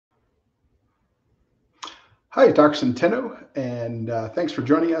Hi, Dr. Centeno, and thanks for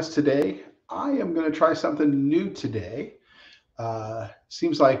joining us today. I am going to try something new today.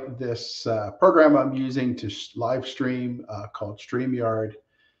 Seems like this program I'm using to live stream called StreamYard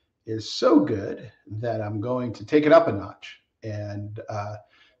is so good that I'm going to take it up a notch. And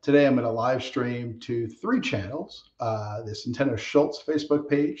today I'm going to live stream to three channels, the Centeno Schultz Facebook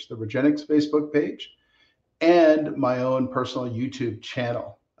page, the Regenix Facebook page, and my own personal YouTube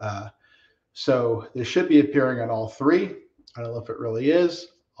channel. So this should be appearing on all three. I don't know if it really is.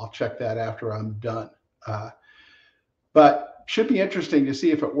 I'll check that after I'm done. Uh, but should be interesting to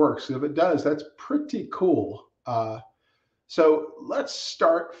see if it works. If it does, that's pretty cool. So let's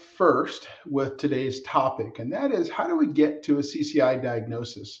start first with today's topic, and that is how do we get to a CCI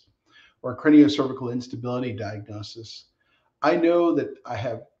diagnosis or craniocervical instability diagnosis? I know that I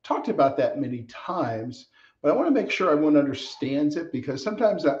have talked about that many times, but I want to make sure everyone understands it because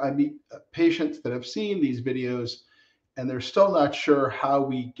sometimes I meet patients that have seen these videos and they're still not sure how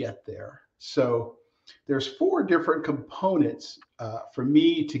we get there. So there's four different components for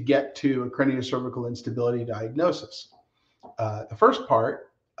me to get to a craniocervical instability diagnosis. The first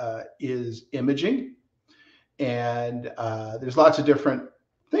part is imaging, and there's lots of different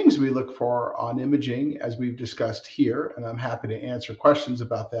things we look for on imaging, as we've discussed here, and I'm happy to answer questions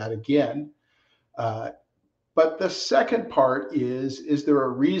about that again. Uh, but the second part is there a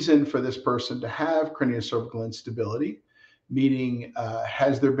reason for this person to have craniocervical instability? Meaning,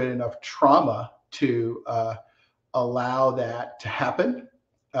 has there been enough trauma to allow that to happen?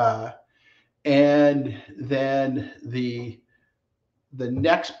 Uh, and then the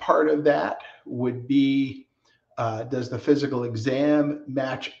next part of that would be does the physical exam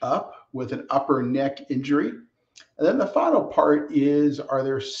match up with an upper neck injury? And then the final part is, are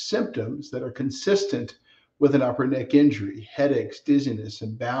there symptoms that are consistent with an upper neck injury, headaches, dizziness,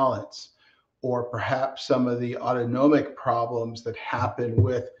 imbalance, or perhaps some of the autonomic problems that happen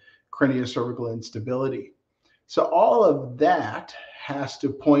with craniocervical instability? So all of that has to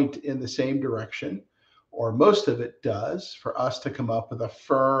point in the same direction, or most of it does, for us to come up with a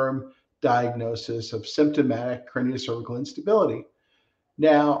firm diagnosis of symptomatic craniocervical instability.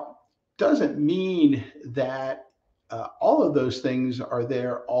 Now, doesn't mean that all of those things are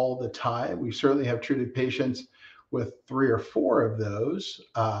there all the time. We certainly have treated patients with three or four of those,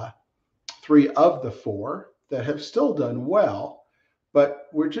 three of the four that have still done well, but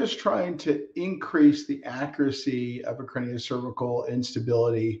we're just trying to increase the accuracy of a craniocervical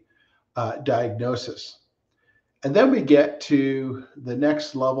instability diagnosis. And then we get to the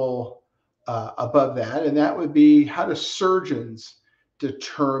next level above that, and that would be how do surgeons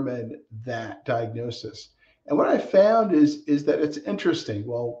determine that diagnosis? And what I found is that it's interesting.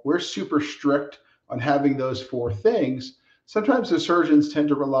 Well, we're super strict on having those four things. Sometimes the surgeons tend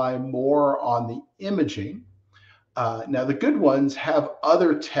to rely more on the imaging. Now, the good ones have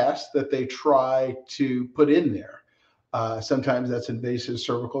other tests that they try to put in there. Sometimes that's invasive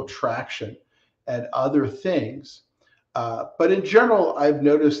cervical traction and other things. But in general, I've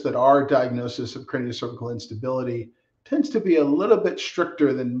noticed that our diagnosis of craniocervical instability tends to be a little bit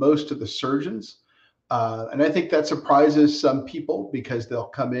stricter than most of the surgeons. And I think that surprises some people because they'll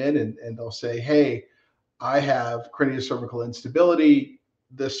come in and they'll say, hey, I have craniocervical instability.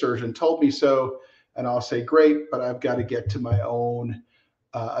 This surgeon told me so. And I'll say, great, but I've got to get to my own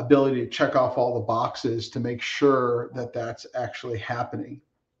ability to check off all the boxes to make sure that that's actually happening.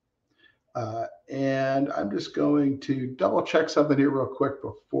 And I'm just going to double check something here real quick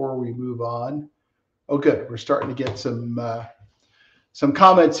before we move on. Oh, good. We're starting to get some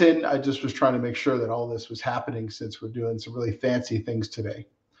comments in. I just was trying to make sure that all this was happening since we're doing some really fancy things today.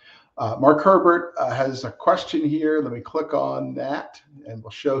 Mark Herbert has a question here. Let me click on that and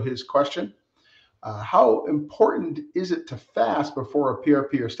we'll show his question. How important is it to fast before a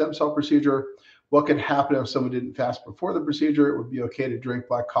PRP or stem cell procedure? What could happen if someone didn't fast before the procedure? It would be okay to drink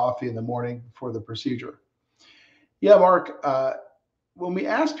black coffee in the morning before the procedure. Yeah, Mark, when we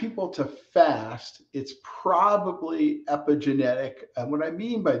ask people to fast, it's probably epigenetic. And what I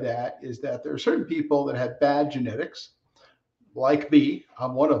mean by that is that there are certain people that have bad genetics, like me,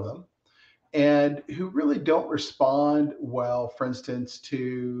 I'm one of them, and who really don't respond well, for instance,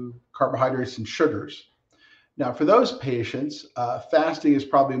 to carbohydrates and sugars. Now, for those patients, fasting is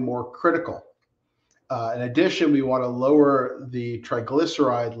probably more critical. In addition, we want to lower the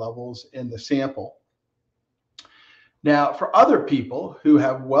triglyceride levels in the sample. Now, for other people who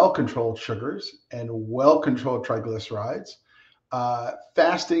have well-controlled sugars and well-controlled triglycerides,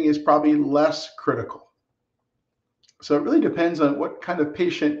 fasting is probably less critical. So it really depends on what kind of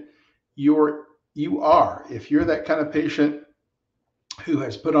patient you are. If you're that kind of patient who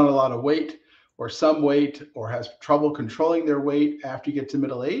has put on a lot of weight or some weight or has trouble controlling their weight after you get to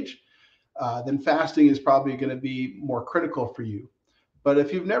middle age, then fasting is probably going to be more critical for you. But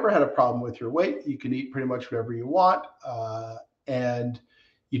if you've never had a problem with your weight, you can eat pretty much whatever you want, and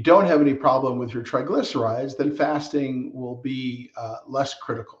you don't have any problem with your triglycerides, then fasting will be less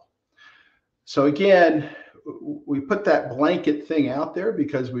critical. So again, we put that blanket thing out there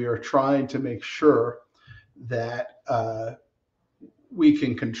because we are trying to make sure that we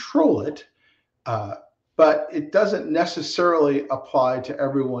can control it, but it doesn't necessarily apply to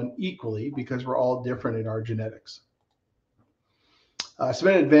everyone equally because we're all different in our genetics.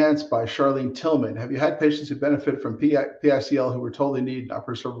 Submitted advance by Charlene Tillman. Have you had patients who benefit from PICL who were told they need an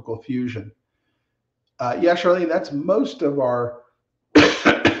upper cervical fusion? Yeah, Charlene, that's most of our,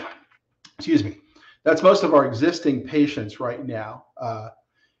 excuse me, that's most of our existing patients right now,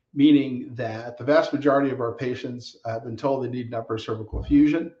 meaning that the vast majority of our patients have been told they need an upper cervical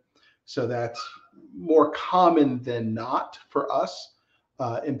fusion. So that's more common than not for us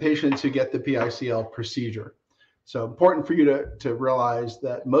in patients who get the PICL procedure. So important for you to realize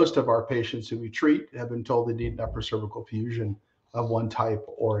that most of our patients who we treat have been told they need an upper cervical fusion of one type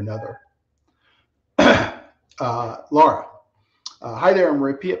or another. Laura, hi there. I'm a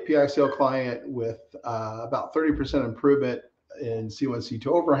repeat PICL client with about 30% improvement in C1, C2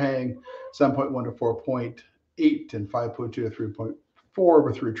 overhang, 7.1 to 4.8 and 5.2 to 3.4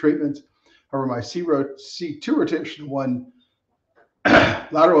 over 3 treatments. However, my C2 rotation one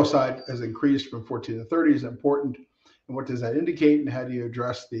lateral side has increased from 14 to 30 is important. And what does that indicate? And how do you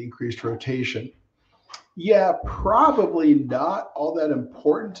address the increased rotation? Yeah, probably not all that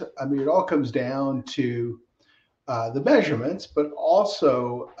important. I mean, it all comes down to the measurements, but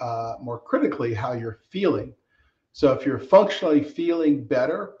also more critically, how you're feeling. So if you're functionally feeling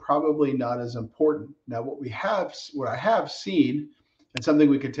better, probably not as important. Now, what I have seen, and something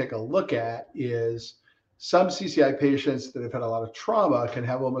we could take a look at, is some CCI patients that have had a lot of trauma can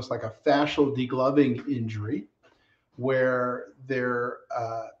have almost like a fascial degloving injury, where their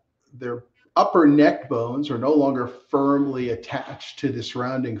upper neck bones are no longer firmly attached to the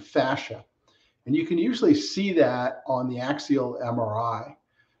surrounding fascia. And you can usually see that on the axial MRI.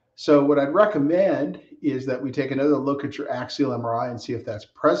 So what I'd recommend is that we take another look at your axial MRI and see if that's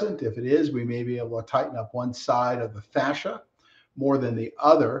present. If it is, we may be able to tighten up one side of the fascia more than the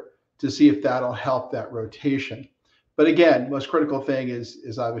other to see if that'll help that rotation. But again, most critical thing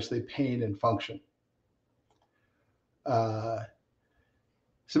is obviously pain and function.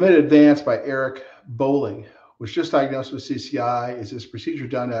 Submitted advance by Eric Bowling. Was just diagnosed with CCI. Is this procedure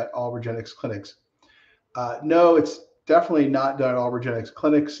done at all Regenexx clinics? No, it's definitely not done at all Regenexx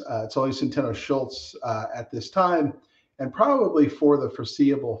clinics. It's only Centeno Schultz at this time, and probably for the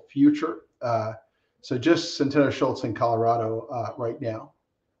foreseeable future. So just Centeno Schultz in Colorado right now.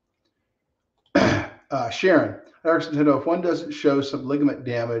 Sharon, Eric Centeno, if one doesn't show some ligament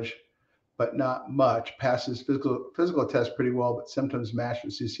damage, but not much, passes physical test pretty well, but symptoms match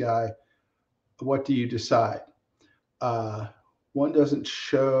with CCI, what do you decide? One doesn't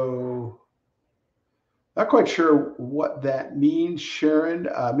show, not quite sure what that means, Sharon.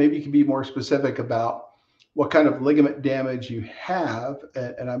 Maybe you can be more specific about what kind of ligament damage you have,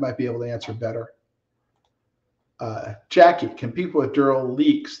 and I might be able to answer better. Jackie, can people with dural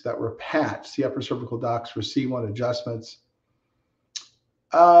leaks that were patched see upper cervical docs for C1 adjustments?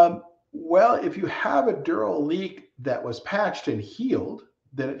 Well, if you have a dural leak that was patched and healed,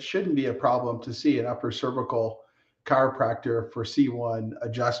 then it shouldn't be a problem to see an upper cervical chiropractor for C1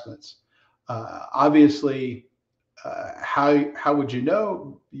 adjustments. Obviously, how would you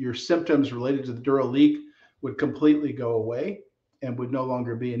know? Your symptoms related to the dural leak would completely go away and would no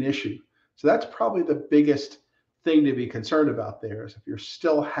longer be an issue. So that's probably the biggest thing to be concerned about there, is if you're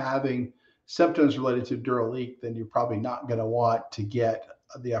still having symptoms related to dural leak, then you're probably not going to want to get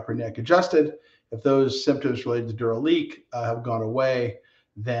the upper neck adjusted. If those symptoms related to dural leak have gone away,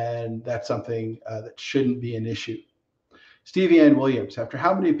 then that's something that shouldn't be an issue. Stevie Ann Williams, after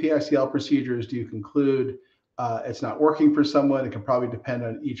how many PICL procedures do you conclude it's not working for someone? It can probably depend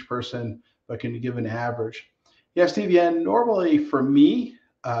on each person, but can you give an average? Yeah, Stevie Ann, normally for me,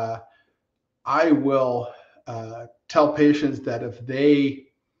 I will tell patients that if they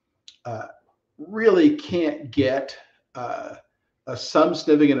really can't get some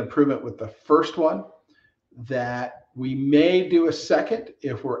significant improvement with the first one, that we may do a second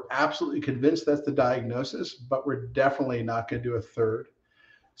if we're absolutely convinced that's the diagnosis, but we're definitely not going to do a third.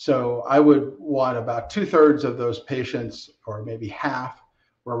 So I would want about 2/3 of those patients, or maybe half,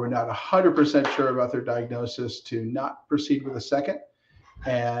 where we're not 100% sure about their diagnosis, to not proceed with a second.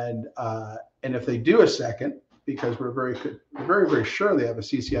 And if they do a second, because we're very sure they have a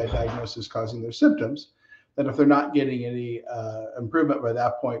CCI diagnosis causing their symptoms, then if they're not getting any improvement by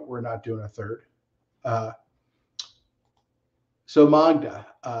that point, we're not doing a third. So Magda,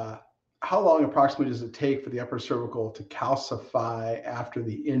 how long approximately does it take for the upper cervical to calcify after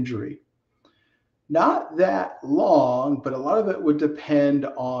the injury? Not that long, but a lot of it would depend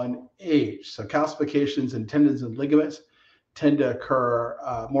on age. So calcifications in tendons and ligaments tend to occur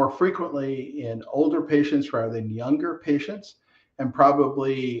more frequently in older patients rather than younger patients, and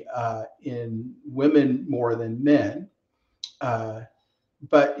probably in women more than men.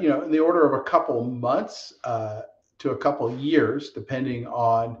 But in the order of a couple months to a couple years, depending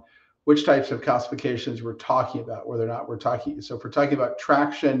on which types of calcifications we're talking about, whether or not we're talking. So if we're talking about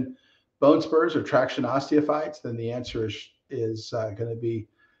traction bone spurs or traction osteophytes, then the answer is going to be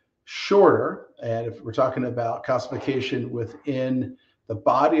shorter. And if we're talking about calcification within the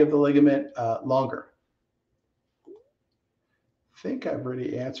body of the ligament, longer. I think I've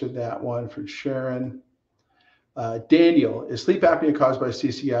already answered that one for Sharon. Daniel, is sleep apnea caused by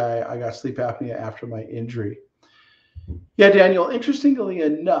CCI? I got sleep apnea after my injury. Yeah, Daniel, interestingly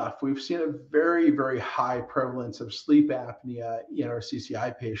enough, we've seen a very, very high prevalence of sleep apnea in our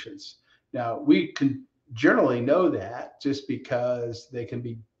CCI patients. Now, we can generally know that just because they can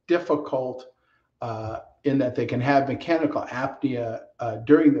be difficult in that they can have mechanical apnea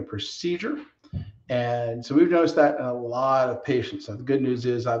during the procedure. And so we've noticed that in a lot of patients. So the good news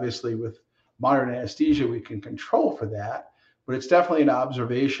is, obviously, with modern anesthesia, we can control for that. But it's definitely an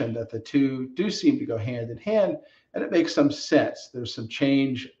observation that the two do seem to go hand in hand, and it makes some sense. There's some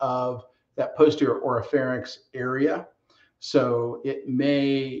change of that posterior oropharynx area. So it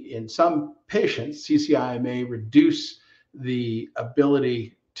may, in some patients, CCI may reduce the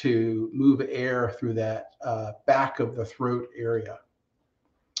ability to move air through that back of the throat area.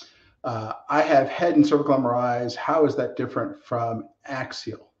 I have head and cervical MRIs. How is that different from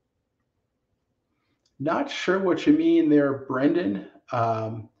axial? Not sure what you mean there, Brendan.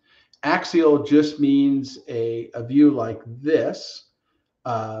 Axial just means a view like this.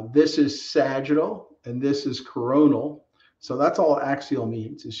 This is sagittal and this is coronal. So that's all axial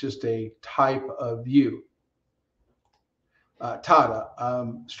means. It's just a type of view. Tada,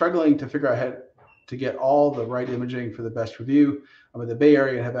 I'm struggling to figure out how to get all the right imaging for the best review. I'm in the Bay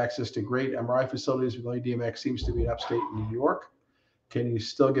Area and have access to great MRI facilities, but only DMX seems to be in upstate New York. Can you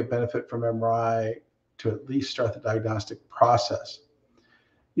still get benefit from MRI to at least start the diagnostic process?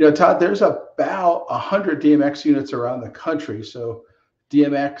 Todd, there's about 100 DMX units around the country. So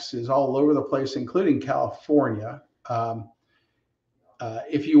DMX is all over the place, including California.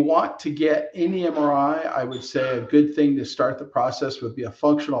 If you want to get any MRI, I would say a good thing to start the process would be a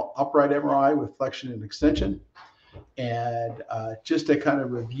functional upright MRI with flexion and extension. And just to kind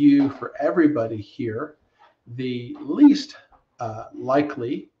of review for everybody here, the least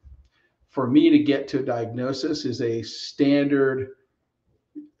likely for me to get to a diagnosis is a standard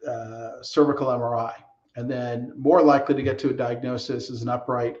cervical MRI. And then more likely to get to a diagnosis is an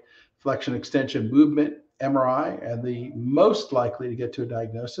upright flexion extension movement MRI. And the most likely to get to a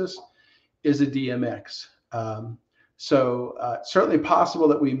diagnosis is a DMX. So certainly possible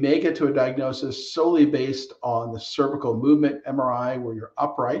that we may get to a diagnosis solely based on the cervical movement MRI where you're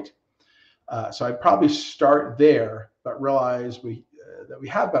upright. So I'd probably start there, but realize that we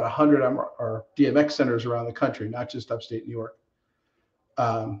have about 100 or DMX centers around the country, not just upstate New York.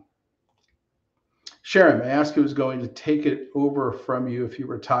 Sharon, may I ask who's going to take it over from you if you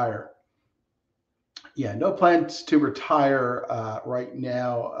retire? Yeah, no plans to retire right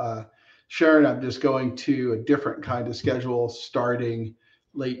now. Sharon, I'm just going to a different kind of schedule starting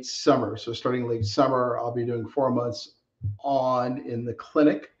late summer. So starting late summer, I'll be doing 4 months on in the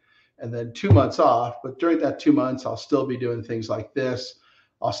clinic and then 2 months off. But during that 2 months, I'll still be doing things like this.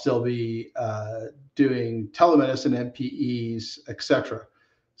 I'll still be doing telemedicine, MPEs, etc.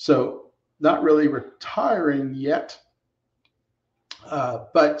 So not really retiring yet,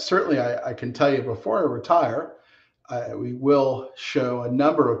 but certainly I can tell you before I retire, we will show a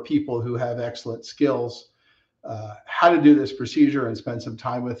number of people who have excellent skills how to do this procedure and spend some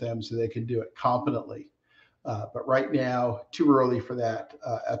time with them so they can do it competently. But right now, too early for that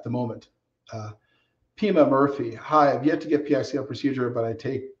at the moment. Pima Murphy, hi, I've yet to get PICL procedure, but I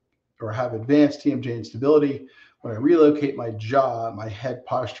take or have advanced TMJ instability. When I relocate my jaw, my head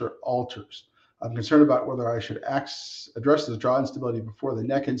posture alters. I'm concerned about whether I should address the jaw instability before the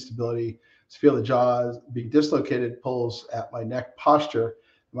neck instability. To feel the jaw being dislocated pulls at my neck posture.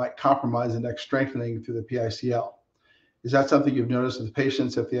 It might compromise the neck strengthening through the PICL. Is that something you've noticed with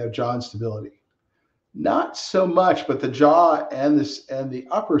patients if they have jaw instability? Not so much, but the jaw and the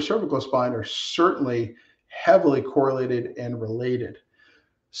upper cervical spine are certainly heavily correlated and related.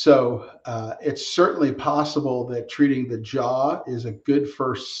 So it's certainly possible that treating the jaw is a good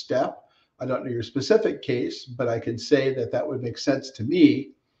first step. I don't know your specific case, but I can say that that would make sense to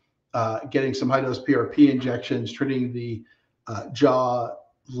me. Getting some high-dose PRP injections, treating the jaw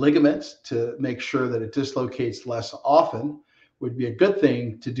ligaments to make sure that it dislocates less often would be a good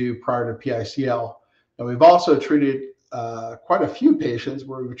thing to do prior to PICL. And we've also treated quite a few patients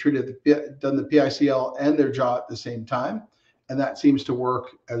where we've done the PICL and their jaw at the same time, and that seems to work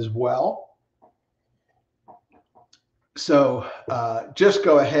as well. So just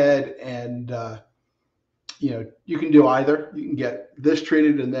go ahead and you can do either. You can get this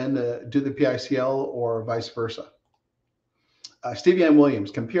treated and then do the PICL, or vice versa. Stevie Ann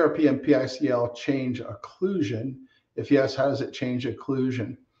Williams, can PRP and PICL change occlusion? If yes, how does it change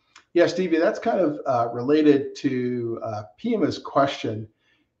occlusion? Yeah, Stevie, that's kind of related to Pima's question.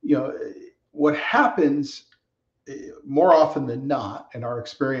 What happens more often than not in our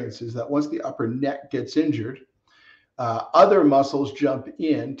experience is that once the upper neck gets injured, other muscles jump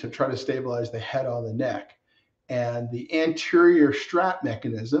in to try to stabilize the head on the neck. And the anterior strap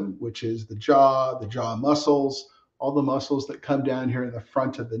mechanism, which is the jaw muscles, all the muscles that come down here in the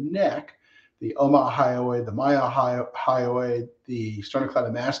front of the neck, the omohyoid, the myohyoid, the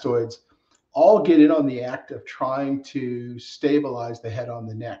sternocleidomastoids, all get in on the act of trying to stabilize the head on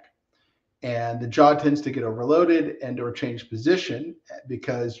the neck. And the jaw tends to get overloaded and or change position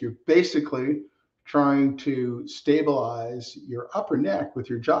because you're basically trying to stabilize your upper neck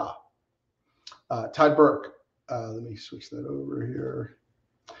with your jaw. Todd Burke, let me switch that over here.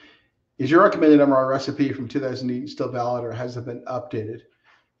 Is your recommended MRI recipe from 2008 still valid, or has it been updated?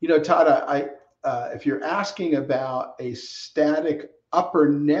 Todd, if you're asking about a static upper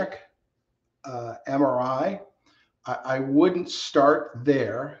neck MRI, I wouldn't start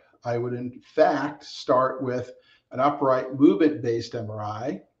there. I would, in fact, start with an upright movement-based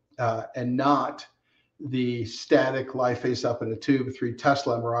MRI and not the static lie face up in a tube 3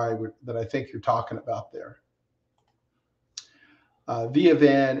 Tesla MRI that I think you're talking about there. Via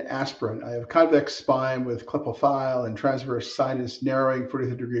Van Aspirin, I have convex spine with clipophile and transverse sinus narrowing,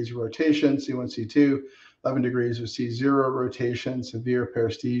 43 degrees of rotation, C1, C2, 11 degrees of C0 rotation, severe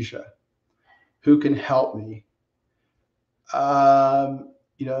paresthesia. Who can help me?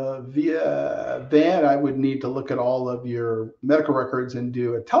 Via Van, I would need to look at all of your medical records and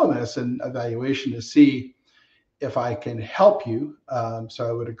do a telemedicine evaluation to see if I can help you. So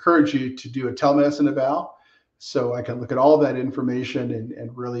I would encourage you to do a telemedicine eval so I can look at all that information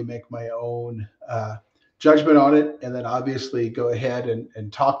and really make my own judgment on it. And then obviously go ahead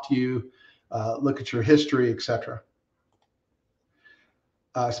and talk to you, look at your history, etc.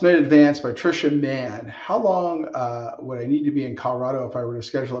 Submitted advance by Tricia Mann. How long would I need to be in Colorado if I were to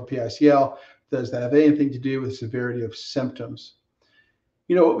schedule a PICL? Does that have anything to do with severity of symptoms?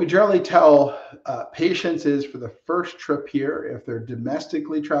 What we generally tell patients is for the first trip here, if they're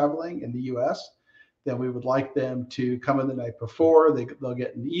domestically traveling in the US, then we would like them to come in the night before. They'll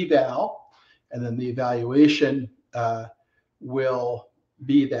get an eval, and then the evaluation will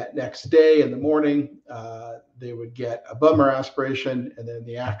be that next day in the morning. They would get a bone marrow aspiration, and then in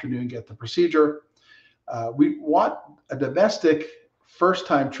the afternoon get the procedure. We want a domestic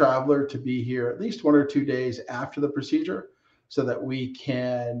first-time traveler to be here at least 1 or 2 days after the procedure so that we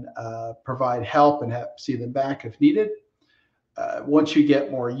can provide help and see them back if needed. Once you get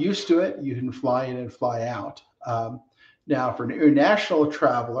more used to it, you can fly in and fly out. Now, for an international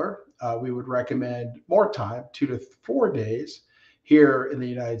traveler, we would recommend more time, 2 to 4 days here in the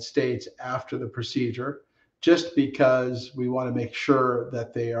United States after the procedure, just because we want to make sure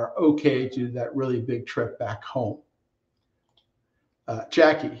that they are okay to do that really big trip back home.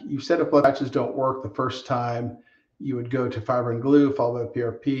 Jackie, you said if blood patches don't work the first time, you would go to fiber and glue followed by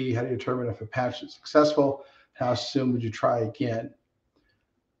PRP. How do you determine if a patch is successful? How soon would you try again?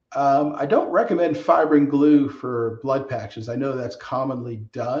 I don't recommend fiber and glue for blood patches. I know that's commonly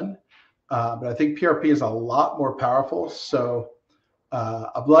done, but I think PRP is a lot more powerful. So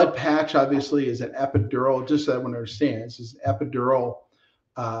a blood patch obviously is an epidural, just so everyone understands, is an epidural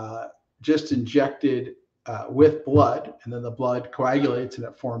just injected with blood, and then the blood coagulates and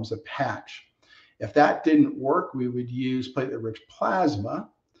it forms a patch. If that didn't work, we would use platelet-rich plasma,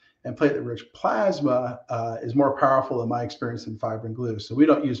 and platelet-rich plasma is more powerful in my experience than fiber and glue. So we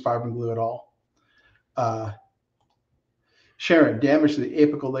don't use fiber and glue at all. Sharon, damage to the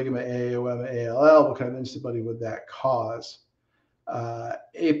apical ligament, AAOM, and ALL, what kind of instability would that cause?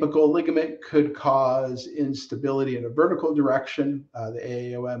 Apical ligament could cause instability in a vertical direction. The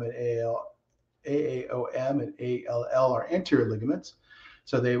AAOM and ALL are anterior ligaments.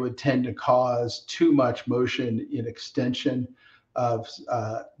 So they would tend to cause too much motion in extension of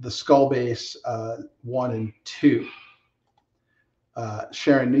the skull base 1 and 2.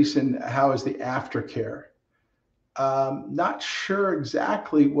 Sharon Neeson, how is the aftercare? Not sure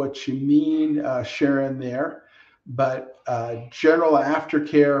exactly what you mean, Sharon, there, but general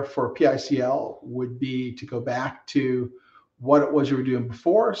aftercare for PICL would be to go back to what it was you were doing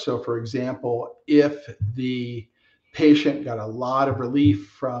before. So, for example, if the patient got a lot of relief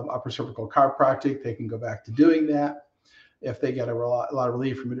from upper cervical chiropractic, they can go back to doing that. If they get a lot of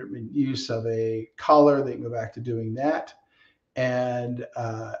relief from intermittent use of a collar, they can go back to doing that. And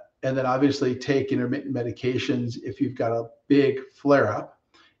then obviously take intermittent medications if you've got a big flare-up.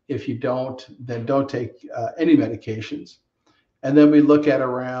 If you don't, then don't take any medications. And then we look at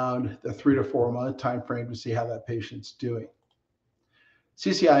around the 3 to 4 month time frame to see how that patient's doing.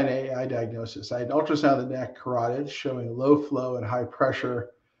 CCI and AI diagnosis. I had an ultrasound of the neck carotid showing low flow and high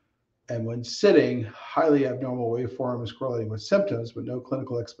pressure. And when sitting, highly abnormal waveform is correlating with symptoms, but no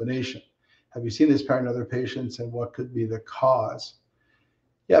clinical explanation. Have you seen this pattern in other patients, and what could be the cause?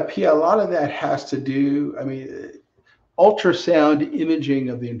 Yeah, Pia, a lot of that has to do, ultrasound imaging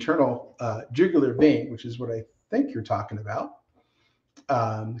of the internal jugular vein, which is what I think you're talking about,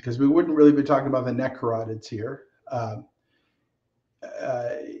 because we wouldn't really be talking about the neck carotids here,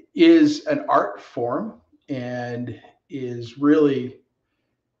 is an art form and is really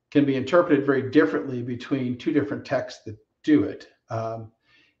can be interpreted very differently between two different texts that do it.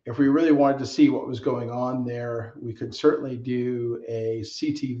 If we really wanted to see what was going on there, we could certainly do a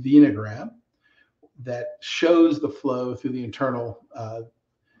CT venogram that shows the flow through the internal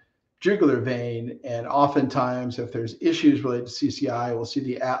jugular vein. And oftentimes, if there's issues related to CCI, we'll see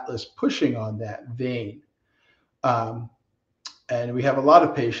the atlas pushing on that vein. And we have a lot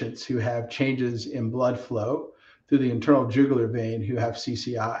of patients who have changes in blood flow through the internal jugular vein who have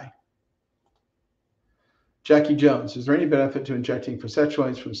CCI. Jackie Jones, is there any benefit to injecting facet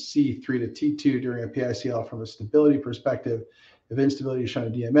joints from C3 to T2 during a PICL from a stability perspective if instability is shown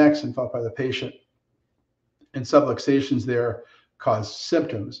in DMX and felt by the patient and subluxations there cause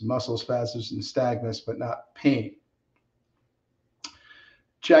symptoms, muscle spasms and nystagmus, but not pain?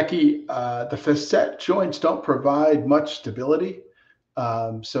 Jackie, the facet joints don't provide much stability.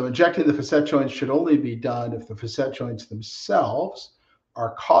 So injecting the facet joints should only be done if the facet joints themselves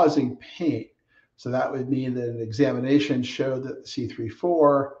are causing pain. So that would mean that an examination showed that the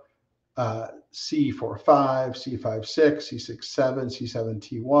C3-4, C4-5, C5-6, C6-7,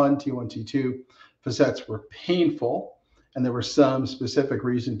 C7-T1, T1-T2 facets were painful, and there was some specific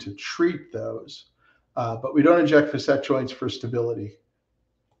reason to treat those. But we don't inject facet joints for stability.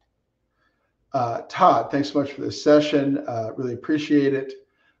 Todd, thanks so much for this session. Really appreciate it.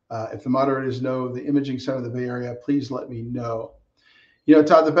 If the moderators know the imaging center of the Bay Area, please let me know. You know,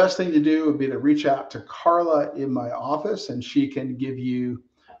 Todd, the best thing to do would be to reach out to Carla in my office, and she can give you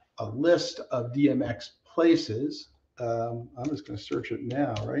a list of DMX places. I'm just going to search it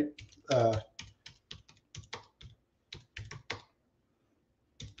now, right?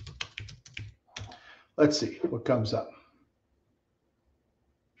 Let's see what comes up.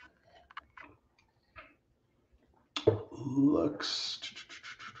 Looks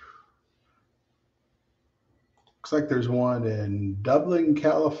like there's one in Dublin,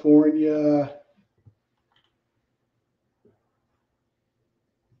 California.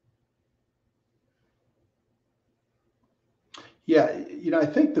 Yeah, you know, I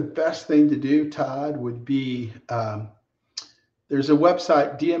think the best thing to do, Todd, would be there's a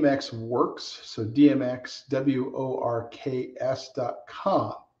website, DMX Works, so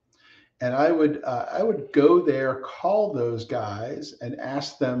DMXWORKS.com. And I would go there, call those guys, and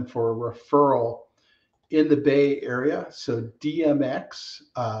ask them for a referral in the Bay Area. So DMX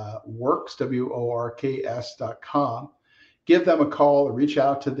Works, WORKS.com. Give them a call or reach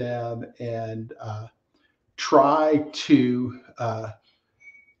out to them and try to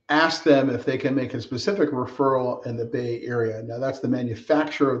ask them if they can make a specific referral in the Bay Area. Now, that's the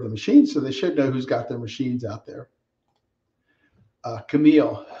manufacturer of the machine, so they should know who's got their machines out there.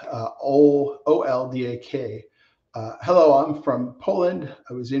 Camille, Oldak. Hello, I'm from Poland.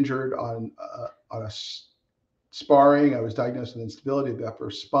 I was injured on a sparring. I was diagnosed with instability of the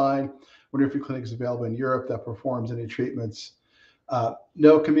upper spine. Wonder if your clinic is available in Europe that performs any treatments.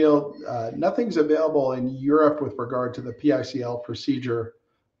 No, Camille, nothing's available in Europe with regard to the PICL procedure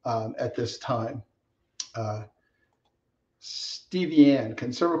at this time. Stevie Ann,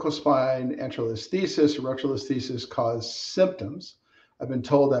 can cervical spine anterolisthesis or retrolisthesis cause symptoms? I've been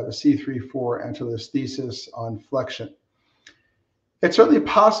told I have a C3-4 anterolisthesis on flexion. It's certainly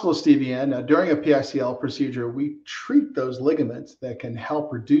possible, Stevie Ann. During a PICL procedure, we treat those ligaments that can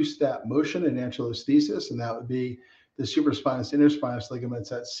help reduce that motion and ankylolisthesis, and that would be the supraspinous, interspinous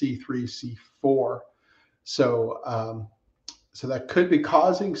ligaments at C3, C4. So that could be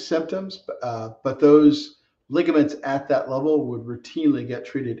causing symptoms, but those ligaments at that level would routinely get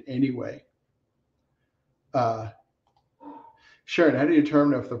treated anyway. Sharon, how do you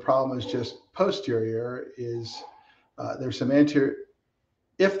determine if the problem is just posterior? There's some anterior?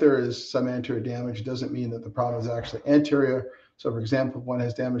 If there is some anterior damage, it doesn't mean that the problem is actually anterior. So, for example, if one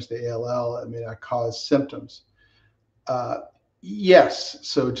has damage to ALL, it may not cause symptoms. Yes.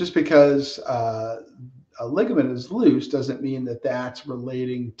 So just because a ligament is loose doesn't mean that that's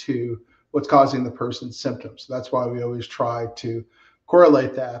relating to what's causing the person's symptoms. So that's why we always try to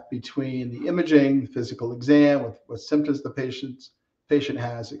correlate that between the imaging, the physical exam, with what symptoms the patient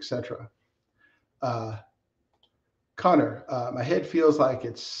has, etc. Connor, my head feels like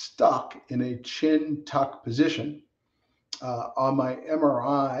it's stuck in a chin tuck position. On my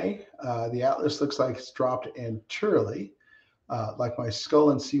MRI, the atlas looks like it's dropped anteriorly, like my skull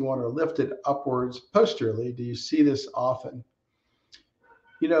and C1 are lifted upwards posteriorly. Do you see this often?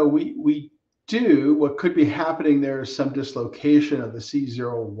 We do. What could be happening there is some dislocation of the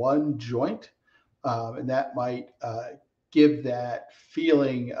C01 joint, and that might give that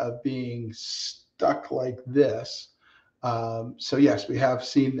feeling of being stuck like this. So yes, we have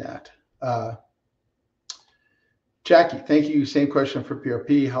seen that. Jackie, thank you. Same question for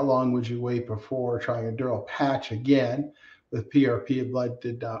PRP. How long would you wait before trying a dural patch again? With PRP, blood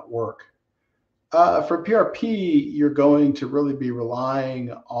did not work. For PRP, you're going to really be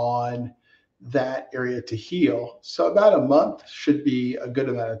relying on that area to heal. So about a month should be a good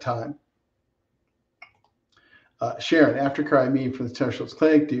amount of time. Sharon, after cryamine from the Centeno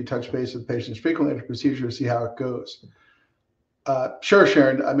clinic, do you touch base with patients frequently after procedure to see how it goes? Sure,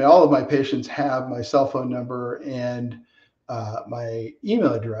 Sharon. I mean, all of my patients have my cell phone number and my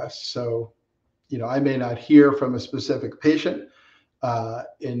email address. So, I may not hear from a specific patient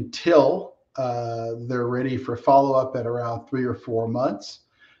until they're ready for follow-up at around 3 or 4 months.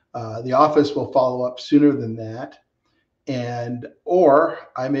 The office will follow up sooner than that. Or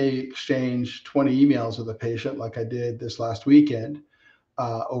I may exchange 20 emails with a patient like I did this last weekend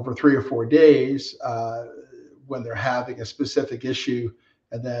over 3 or 4 days when they're having a specific issue.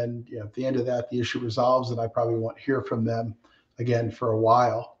 And then, at the end of that, the issue resolves and I probably won't hear from them again for a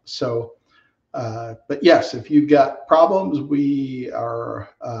while. So, but yes, if you've got problems, we are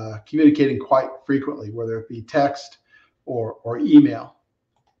communicating quite frequently, whether it be text or email.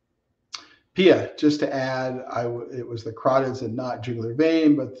 Pia, just to add, it was the carotids and not jugular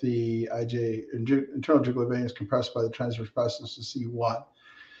vein, but the internal jugular vein is compressed by the transverse process of C1.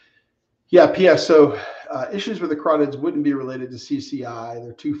 Yeah, Pia, so issues with the carotids wouldn't be related to CCI.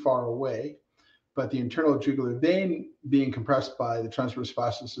 They're too far away. But the internal jugular vein being compressed by the transverse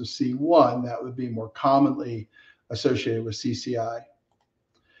process of C1, that would be more commonly associated with CCI.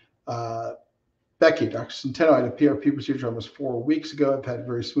 Becky, Dr. Centeno, I had a PRP procedure almost 4 weeks ago. I've had a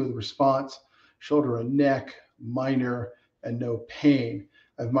very smooth response, shoulder and neck, minor, and no pain.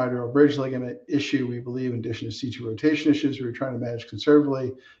 I have mitral bridge ligament issue, we believe, in addition to C2 rotation issues we were trying to manage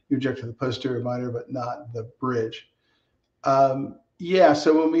conservatively. You injected the posterior minor, but not the bridge. Yeah,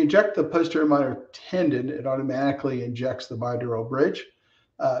 so when we inject the posterior minor tendon, it automatically injects the bidural bridge,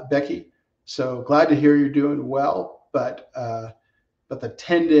 Becky. So glad to hear you're doing well, but the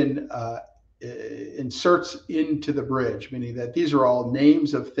tendon inserts into the bridge, meaning that these are all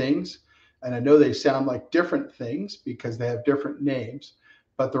names of things. And I know they sound like different things because they have different names,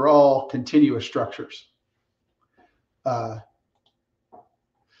 but they're all continuous structures.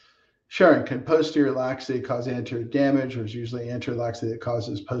 Sharon, can posterior laxity cause anterior damage, or is usually anterior laxity that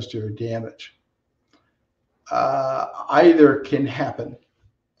causes posterior damage? Either can happen.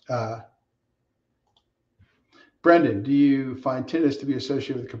 Brendan, do you find tinnitus to be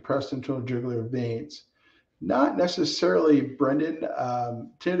associated with compressed internal jugular veins? Not necessarily, Brendan.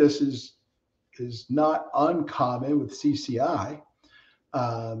 Tinnitus is not uncommon with CCI.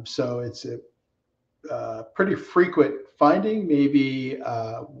 So it's a pretty frequent finding, maybe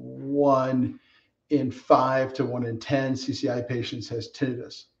 1 in 5 to 1 in 10 CCI patients has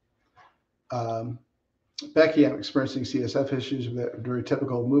tinnitus. Becky, I'm experiencing CSF issues with a very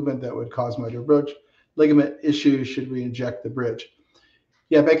typical movement that would cause mitral bridge ligament issues. Should we inject the bridge?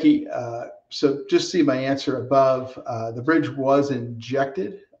 Yeah, Becky, so just see my answer above. The bridge was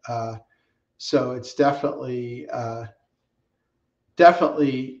injected. So it's definitely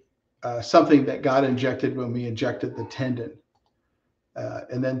something that got injected when we injected the tendon.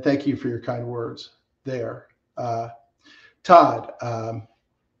 And then thank you for your kind words there. Todd.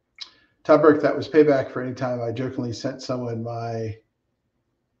 Todd Burke, that was payback for any time I jokingly sent someone my.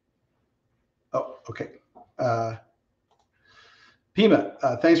 Oh, okay. Pima,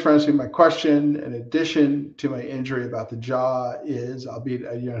 thanks for answering my question. In addition to my injury about the jaw is, albeit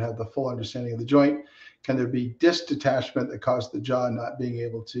I don't have the full understanding of the joint, can there be disc detachment that caused the jaw not being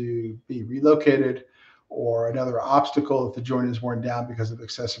able to be relocated, or another obstacle if the joint is worn down because of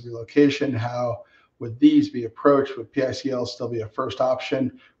excessive relocation? How would these be approached? Would PICL still be a first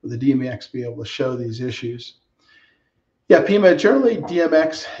option? Would the DMX be able to show these issues? Yeah, Pima, generally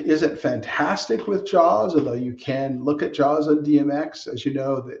DMX isn't fantastic with jaws, although you can look at jaws on DMX. As you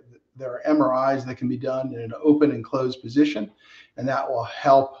know, there are MRIs that can be done in an open and closed position, and that will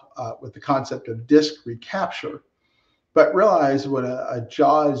help with the concept of disc recapture. But realize when a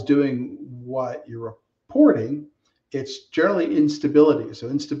jaw is doing what you're reporting, it's generally instability. So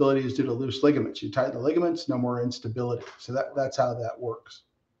instability is due to loose ligaments. You tighten the ligaments, no more instability. So that's how that works.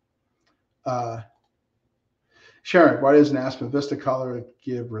 Sharon, why does an Aspen Vista collar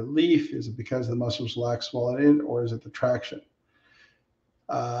give relief? Is it because the muscles lack swollen in, or is it the traction?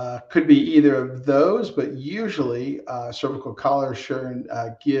 Could be either of those, but usually cervical collars, Sharon,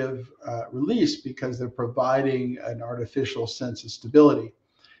 give release because they're providing an artificial sense of stability.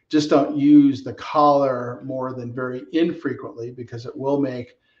 Just don't use the collar more than very infrequently because it will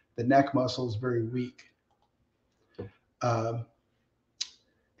make the neck muscles very weak.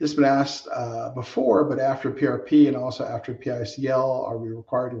 This has been asked before, but after PRP and also after PICL, are we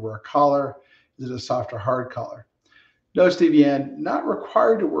required to wear a collar? Is it a soft or hard collar? No, Stevie Ann, not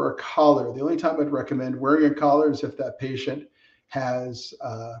required to wear a collar. The only time I'd recommend wearing a collar is if that patient has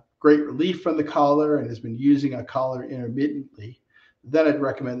great relief from the collar and has been using a collar intermittently. Then I'd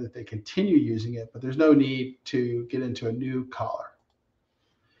recommend that they continue using it, but there's no need to get into a new collar.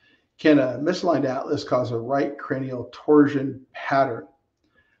 Can a misaligned atlas cause a right cranial torsion pattern?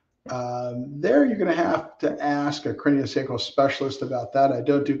 There you're going to have to ask a craniocervical specialist about that. I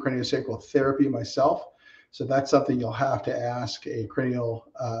don't do craniocervical therapy myself, so that's something you'll have to ask a cranial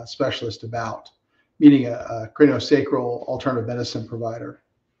specialist about, meaning a craniosacral alternative medicine provider.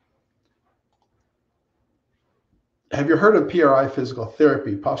 Have you heard of PRI Physical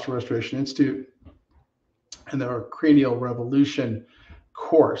Therapy, Postural Restoration Institute, and their Cranial Revolution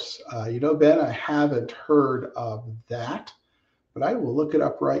course? Ben, I haven't heard of that, but I will look it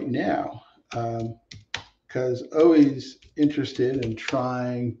up right now because always interested in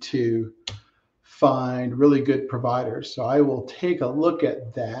trying to find really good providers. So I will take a look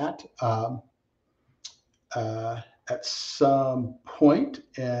at that at some point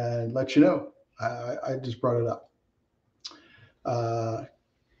and let you know. I just brought it up.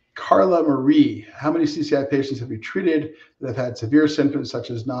 Carla Marie, how many CCI patients have you treated that have had severe symptoms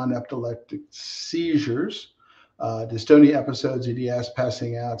such as non-epileptic seizures, dystonia episodes, EDS,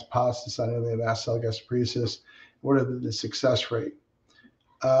 passing out, POTS, dysautonomia, mast cell gastroparesis? What are the success rate?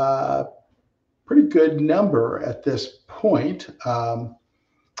 Pretty good number at this point.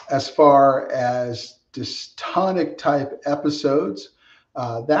 As far as dystonic type episodes,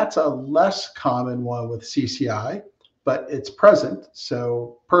 that's a less common one with CCI, but it's present.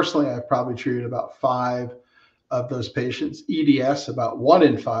 So personally, I've probably treated about 5 of those patients. EDS, about 1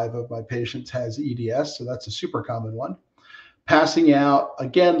 in 5 of my patients has EDS, so that's a super common one. Passing out,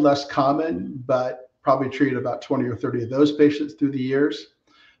 again, less common, but probably treated about 20 or 30 of those patients through the years.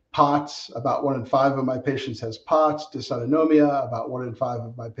 POTS, about 1 in 5 of my patients has POTS. Dysautonomia, about 1 in 5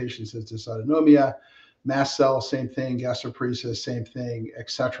 of my patients has dysautonomia. Mast cell, same thing. Gastroparesis, same thing,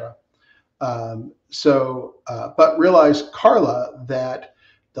 etc. But realize, Carla, that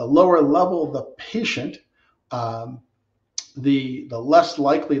the lower level the patient, the less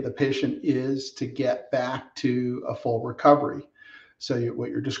likely the patient is to get back to a full recovery. So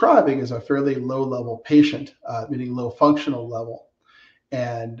what you're describing is a fairly low level patient, meaning low functional level.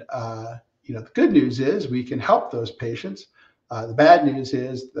 And the good news is we can help those patients. The bad news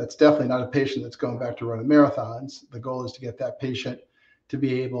is that's definitely not a patient that's going back to running marathons. The goal is to get that patient to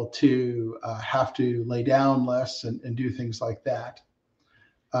be able to have to lay down less and do things like that.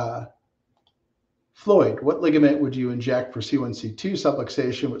 Floyd, what ligament would you inject for C1C2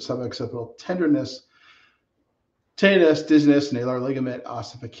 subluxation with suboccipital tenderness, tinnitus, dizziness, and alar ligament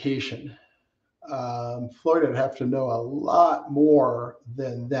ossification? Floyd, I'd have to know a lot more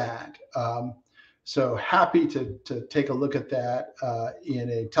than that. So happy to take a look at that in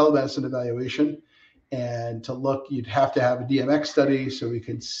a telemedicine evaluation, and to look, you'd have to have a DMX study so we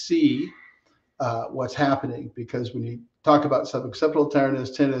can see what's happening, because when you talk about suboccipital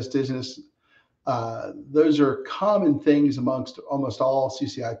tenderness, tinnitus, dizziness, those are common things amongst almost all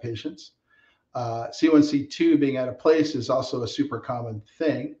CCI patients. C1, C2 being out of place is also a super common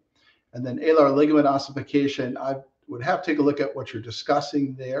thing. And then alar ligament ossification, I would have to take a look at what you're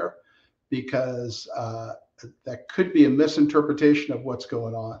discussing there, because that could be a misinterpretation of what's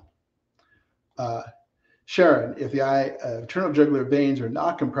going on. Sharon, if the internal jugular veins are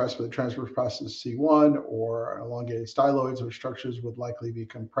not compressed with a transverse process C1 or elongated styloids or structures would likely be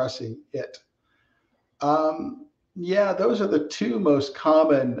compressing it. Yeah, those are the two most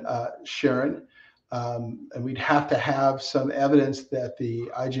common, Sharon. And we'd have to have some evidence that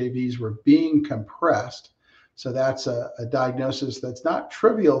the IJVs were being compressed. So that's a diagnosis that's not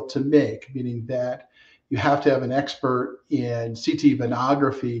trivial to make, meaning that you have to have an expert in CT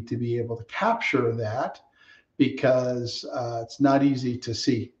venography to be able to capture that, because it's not easy to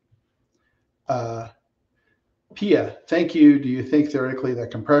see. Pia, thank you. Do you think theoretically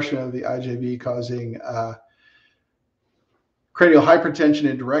that compression of the IJV causing cranial hypertension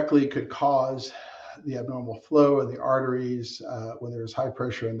indirectly could cause the abnormal flow of the arteries when there's high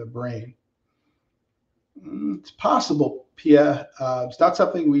pressure in the brain? It's possible, Pia. It's not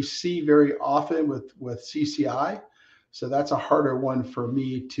something we see very often with CCI, so that's a harder one for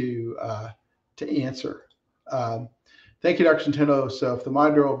me to answer. Thank you, Dr. Centeno. So if the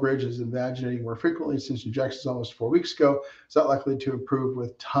monitoral bridge is invaginating more frequently since injections almost 4 weeks ago, is that likely to improve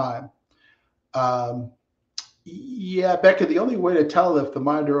with time? Yeah, Becca, the only way to tell if the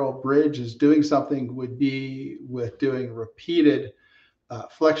monitoral bridge is doing something would be with doing repeated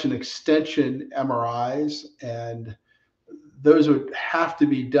flexion extension MRIs, and those would have to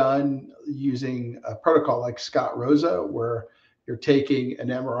be done using a protocol like Scott Rosa, where you're taking an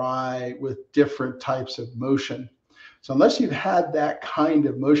MRI with different types of motion. So unless you've had that kind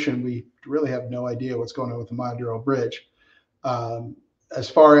of motion, we really have no idea what's going on with the monitoral bridge. As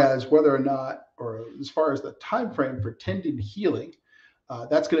far as whether or not, or as far as the time frame for tendon healing,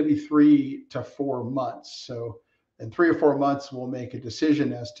 that's going to be 3 to 4 months. So in 3 or 4 months, we'll make a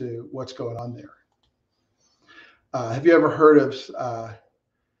decision as to what's going on there. Have you ever heard of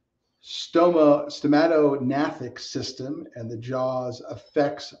stomatognathic system and the jaw's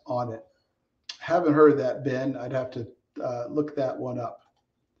effects on it? Haven't heard of that, Ben. I'd have to look that one up.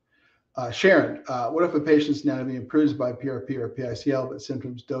 Sharon, what if a patient's anatomy improves by PRP or PICL, but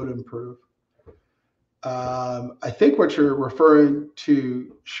symptoms don't improve? I think what you're referring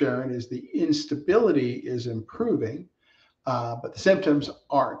to, Sharon, is the instability is improving, but the symptoms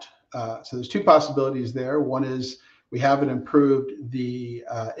aren't. So there's two possibilities there. One is we haven't improved the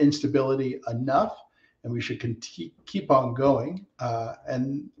instability enough, and we should keep on going.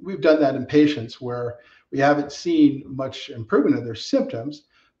 And we've done that in patients where we haven't seen much improvement in their symptoms,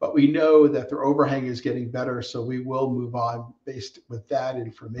 but we know that their overhang is getting better, so we will move on based with that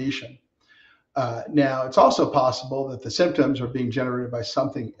information. Now, it's also possible that the symptoms are being generated by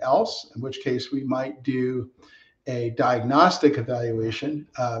something else, in which case we might do a diagnostic evaluation,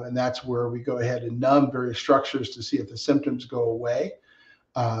 and that's where we go ahead and numb various structures to see if the symptoms go away.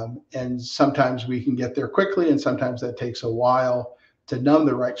 And sometimes we can get there quickly, and sometimes that takes a while to numb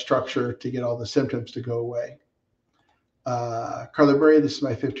the right structure to get all the symptoms to go away. Carla Berry, this is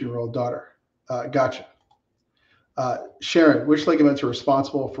my 15-year-old daughter. Gotcha. Sharon, which ligaments are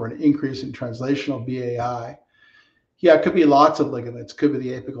responsible for an increase in translational BAI? Yeah, it could be lots of ligaments. Could be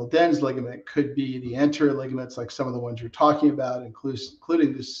the apical dens ligament, could be the anterior ligaments like some of the ones you're talking about,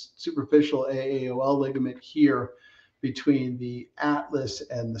 including this superficial AAOL ligament here between the atlas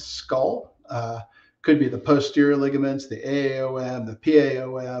and the skull. Could be the posterior ligaments, the AAOM, the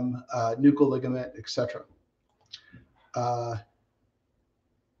PAOM, nuchal ligament, etc.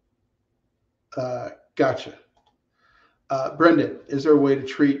 Gotcha. Brendan, is there a way to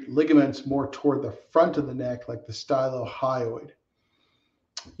treat ligaments more toward the front of the neck, like the stylohyoid?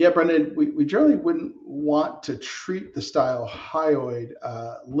 Yeah, Brendan, we generally wouldn't want to treat the stylohyoid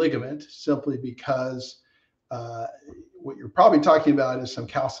ligament simply because what you're probably talking about is some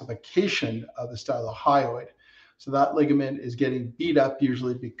calcification of the stylohyoid. So that ligament is getting beat up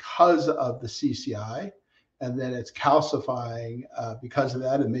usually because of the CCI, and then it's calcifying because of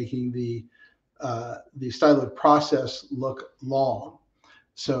that and making the styloid process look long.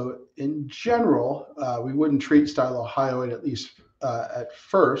 So in general, we wouldn't treat stylohyoid, at least at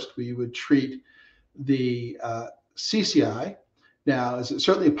first. We would treat the CCI. Now, is it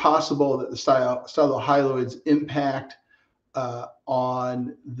certainly possible that the stylohyoid's impact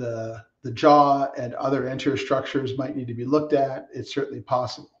on the jaw and other anterior structures might need to be looked at? It's certainly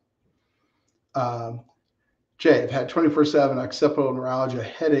possible. Jay, I've had 24/7 occipital neuralgia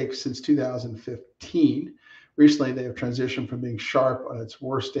headaches since 2015. Recently, they have transitioned from being sharp on its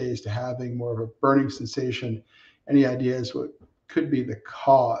worst days to having more of a burning sensation. Any ideas what could be the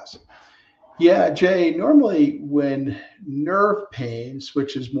cause? Yeah, Jay, normally when nerve pain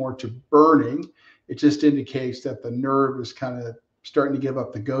switches more to burning, it just indicates that the nerve is kind of starting to give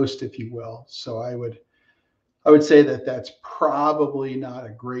up the ghost, if you will. So I would say that that's probably not a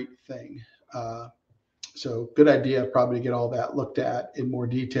great thing. Uh, so good idea probably to get all that looked at in more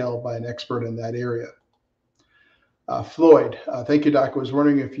detail by an expert in that area. Floyd, thank you, Doc. I was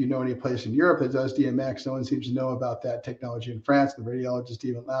wondering if you know any place in Europe that does DMX. No one seems to know about that technology in France. The radiologist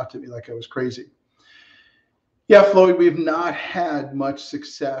even laughed at me like I was crazy. Yeah, Floyd, we've not had much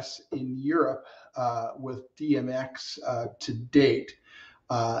success in Europe with DMX to date.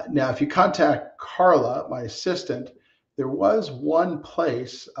 Now, if you contact Carla, my assistant, there was one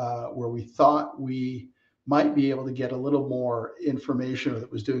place where we thought we might be able to get a little more information, or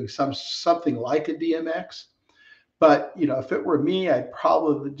that was doing something like a DMX. But if it were me, I'd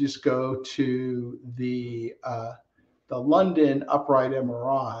probably just go to the London upright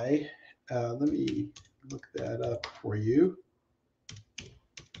MRI. Let me look that up for you.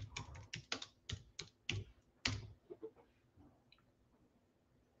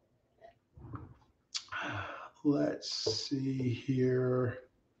 Let's see here.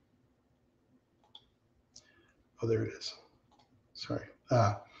 Oh, there it is. Sorry.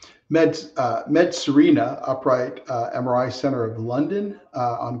 Med Serena Upright MRI Center of London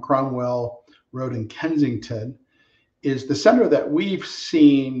on Cromwell Road in Kensington is the center that we've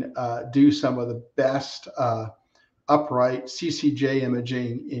seen do some of the best upright CCJ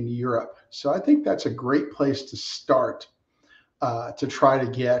imaging in Europe. So I think that's a great place to start to try to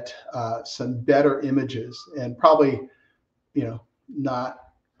get some better images, and probably, not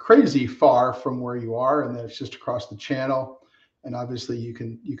crazy far from where you are, and then it's just across the channel. And obviously you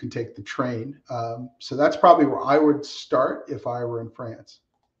can take the train. So that's probably where I would start if I were in France.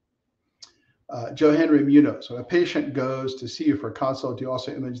 Joe Henry Munoz, when a patient goes to see you for a consult, do you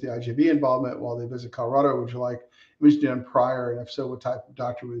also image the IJV involvement while they visit Colorado? Would you like imaging done prior? And if so, what type of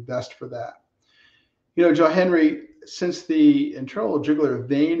doctor would be best for that? Joe Henry, since the internal jugular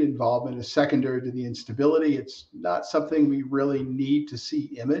vein involvement is secondary to the instability, it's not something we really need to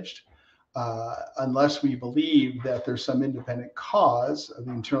see imaged unless we believe that there's some independent cause of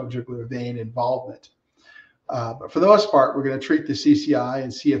the internal jugular vein involvement. But for the most part, we're going to treat the CCI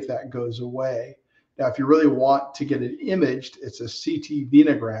and see if that goes away. Now, if you really want to get it imaged, it's a CT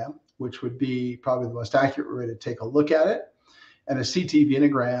venogram, which would be probably the most accurate way to take a look at it. And a CT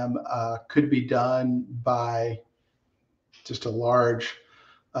venogram could be done by just a large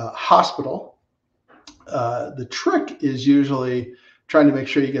hospital. The trick is usually trying to make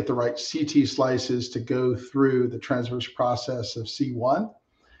sure you get the right CT slices to go through the transverse process of C1,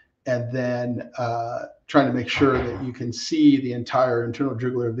 and then trying to make sure that you can see the entire internal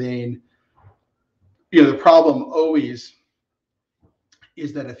jugular vein. The problem always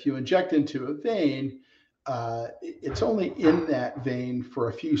is that if you inject into a vein, it's only in that vein for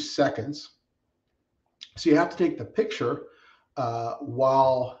a few seconds. So you have to take the picture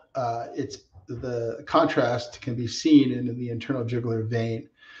while the contrast can be seen in the internal jugular vein.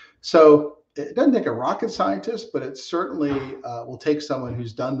 So it doesn't take a rocket scientist, but it certainly will take someone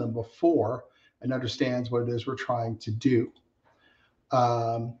who's done them before and understands what it is we're trying to do.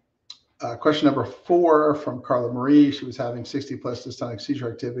 Question number 4 from Carla Marie. She was having 60 plus dystonic seizure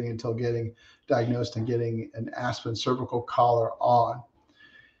activity until getting diagnosed and getting an Aspen cervical collar on.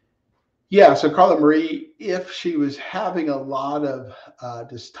 Yeah, so Carla Marie, if she was having a lot of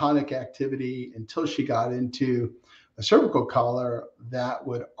dystonic activity until she got into a cervical collar, that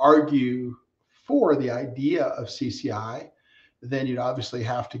would argue for the idea of CCI. Then you'd obviously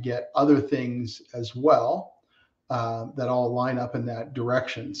have to get other things as well that all line up in that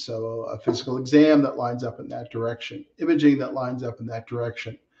direction. So a physical exam that lines up in that direction, imaging that lines up in that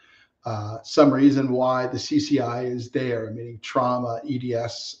direction. Some reason why the CCI is there, meaning trauma,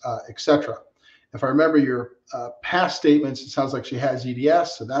 EDS, etc. If I remember your past statements, it sounds like she has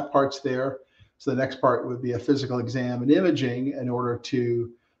EDS, so that part's there. So the next part would be a physical exam and imaging in order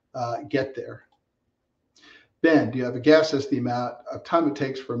to get there. Ben, do you have a guess as to the amount of time it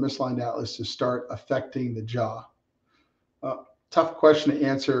takes for a misaligned atlas to start affecting the jaw? Tough question to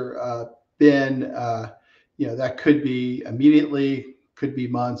answer, Ben. That could be immediately, could be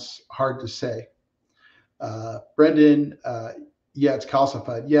months, hard to say. Brendan, yeah, it's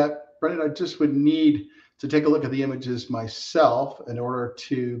calcified. Yeah, Brendan, I just would need to take a look at the images myself in order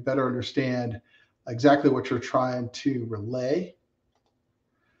to better understand exactly what you're trying to relay.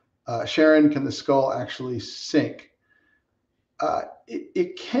 Sharon, can the skull actually sink?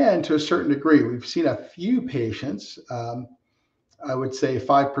 It can to a certain degree. We've seen a few patients, I would say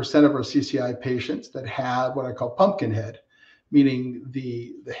 5% of our CCI patients, that have what I call pumpkin head, meaning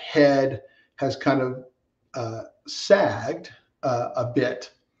the head has kind of sagged a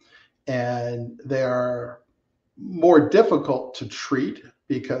bit, and they are more difficult to treat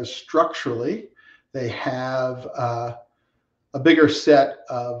because structurally they have a bigger set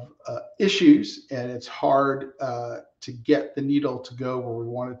of issues, and it's hard to get the needle to go where we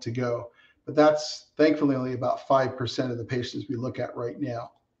want it to go. But that's thankfully only about 5% of the patients we look at right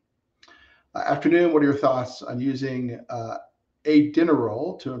now. Afternoon, what are your thoughts on using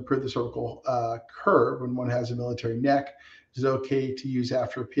Adinerol to improve the cervical curve when one has a military neck? Is it okay to use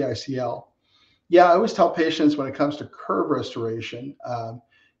after a PICL? Yeah, I always tell patients when it comes to curve restoration,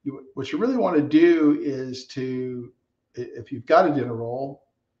 what you really want to do is to, if you've got Adinerol,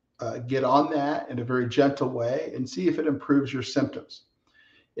 get on that in a very gentle way and see if it improves your symptoms.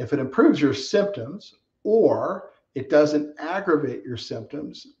 If it improves your symptoms or it doesn't aggravate your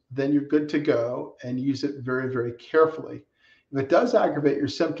symptoms, then you're good to go and use it very, very carefully. If it does aggravate your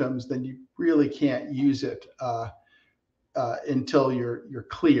symptoms, then you really can't use it until you're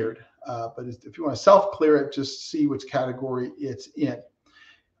cleared. But if you want to self-clear it, just see which category it's in.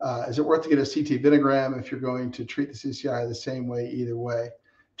 Is it worth to get a CT venogram if you're going to treat the CCI the same way either way?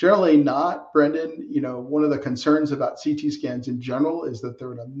 Generally not, Brendan. You know, one of the concerns about CT scans in general is that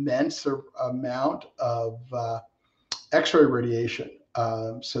they're an immense amount of X-ray radiation.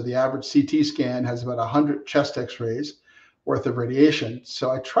 So the average CT scan has about 100 chest X-rays worth of radiation.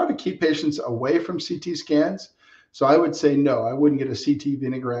 So I try to keep patients away from CT scans. So I would say no, I wouldn't get a CT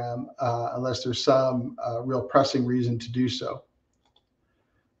venogram unless there's some real pressing reason to do so.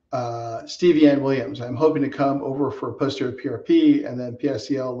 Stevie Ann Williams, I'm hoping to come over for a posterior PRP and then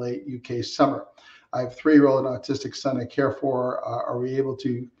PICL late UK summer. I have a 3-year-old autistic son I care for. Are we able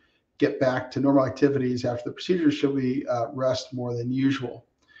to get back to normal activities after the procedure? Should we rest more than usual?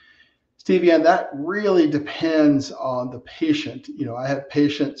 Stevie Ann, that really depends on the patient. You know, I have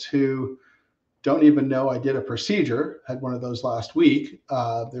patients who don't even know I did a procedure, had one of those last week.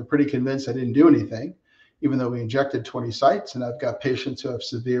 They're pretty convinced I didn't do anything, even though we injected 20 sites, and I've got patients who have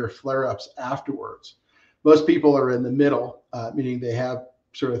severe flare-ups afterwards. Most people are in the middle, meaning they have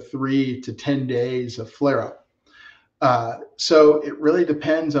sort of 3 to 10 days of flare-up. So it really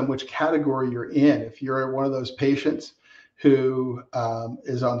depends on which category you're in. If you're one of those patients who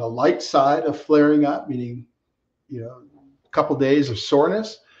is on the light side of flaring up, meaning, you know, a couple days of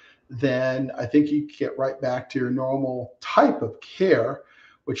soreness, then I think you get right back to your normal type of care.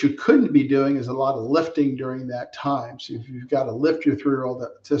 What you couldn't be doing is a lot of lifting during that time. So if you've got to lift your 3-year-old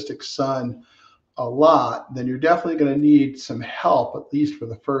autistic son a lot, then you're definitely going to need some help, at least for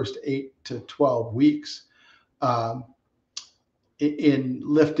the first 8 to 12 weeks in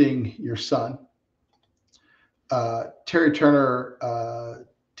lifting your son. Terry Turner,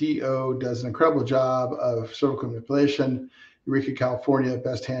 DO, does an incredible job of cervical manipulation. Eureka, California,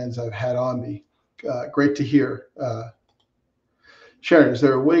 best hands I've had on me. Great to hear. Sharon, is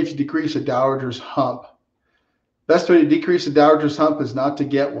there a way to decrease a dowager's hump? Best way to decrease a dowager's hump is not to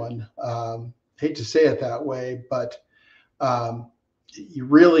get one. Hate to say it that way, but you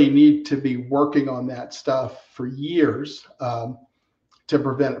really need to be working on that stuff for years to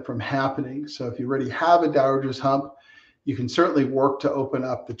prevent it from happening. So if you already have a dowager's hump, you can certainly work to open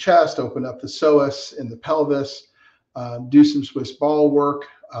up the chest, open up the psoas in the pelvis, do some Swiss ball work.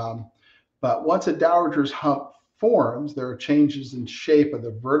 But once a dowager's hump forms, there are changes in shape of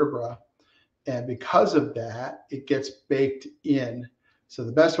the vertebra. And because of that, it gets baked in. So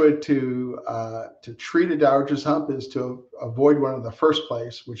the best way to treat a dowager's hump is to avoid one in the first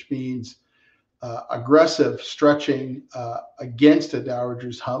place, which means aggressive stretching against a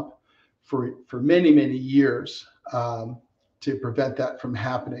dowager's hump for many, many years to prevent that from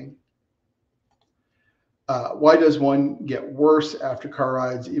happening. Why does one get worse after car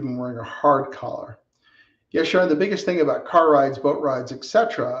rides, even wearing a hard collar? Yeah, Sharon, the biggest thing about car rides, boat rides,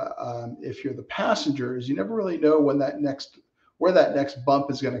 etc., if you're the passenger, is you never really know where that next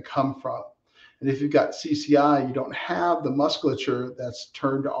bump is going to come from. And if you've got CCI, you don't have the musculature that's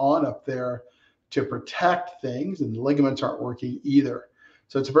turned on up there to protect things, and the ligaments aren't working either.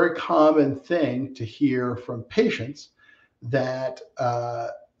 So it's a very common thing to hear from patients that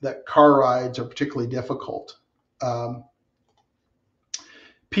that car rides are particularly difficult.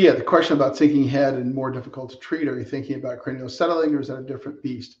 Pia, the question about sinking head and more difficult to treat, are you thinking about cranial settling, or is that a different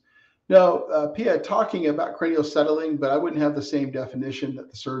beast? No, Pia, talking about cranial settling, but I wouldn't have the same definition that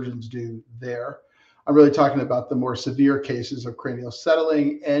the surgeons do there. I'm really talking about the more severe cases of cranial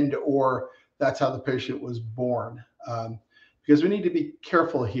settling, and or that's how the patient was born. Because we need to be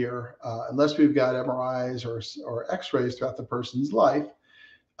careful here, unless we've got MRIs or X-rays throughout the person's life.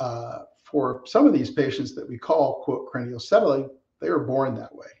 For some of these patients that we call, quote, cranial settling, they were born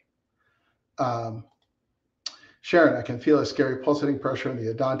that way. Um, Sharon, I can feel a scary pulsating pressure in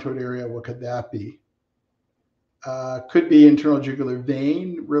the odontoid area. What could that be? Could be internal jugular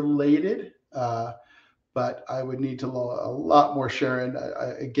vein related, but I would need to know a lot more, Sharon.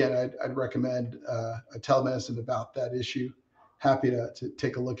 I'd recommend a telemedicine about that issue. Happy to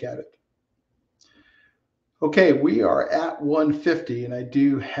take a look at it. Okay, we are at 1:50, and I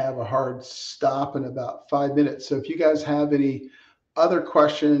do have a hard stop in about 5 minutes. So if you guys have any other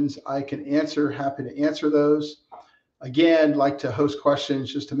questions I can answer, happy to answer those. Again, like to host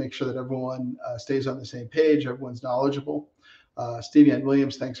questions just to make sure that everyone stays on the same page, everyone's knowledgeable. Stevie Ann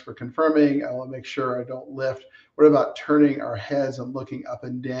Williams, thanks for confirming. I want to make sure I don't lift. What about turning our heads and looking up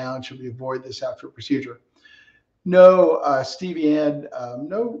and down? Should we avoid this after a procedure? No, Stevie Ann,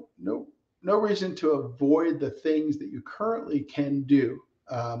 no reason to avoid the things that you currently can do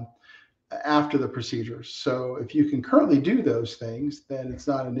after the procedure. So if you can currently do those things, then it's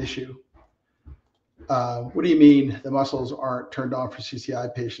not an issue. What do you mean the muscles aren't turned on for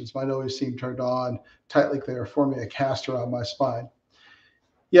CCI patients? Mine always seem turned on tight like they are forming a cast around my spine.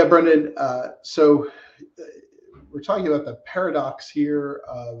 Yeah, Brendan. So we're talking about the paradox here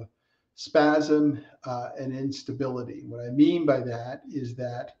of spasm and instability. What I mean by that is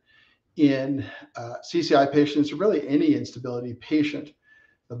that in CCI patients, or really any instability patient,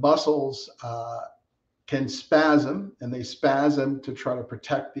 the muscles can spasm, and they spasm to try to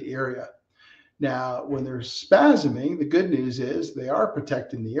protect the area. Now, when they're spasming, the good news is they are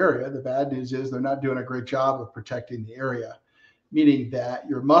protecting the area. The bad news is they're not doing a great job of protecting the area, meaning that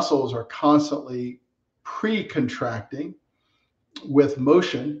your muscles are constantly pre-contracting with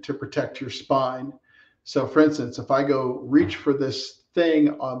motion to protect your spine. So for instance, if I go reach for this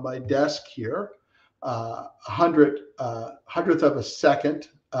thing on my desk here, hundredth of a second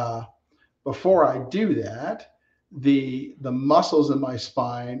before I do that, the muscles in my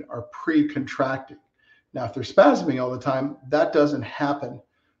spine are pre-contracting. Now, if they're spasming all the time, that doesn't happen.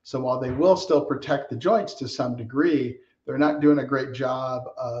 So while they will still protect the joints to some degree, they're not doing a great job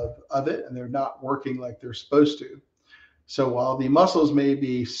of it, and they're not working like they're supposed to. So while the muscles may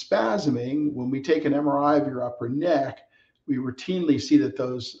be spasming, when we take an MRI of your upper neck, we routinely see that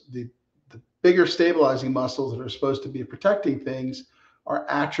the bigger stabilizing muscles that are supposed to be protecting things are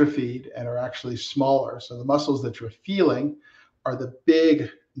atrophied and are actually smaller. So the muscles that you're feeling are the big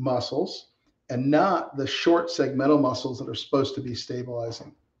muscles and not the short segmental muscles that are supposed to be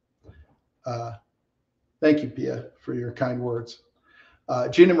stabilizing. Thank you, Pia, for your kind words.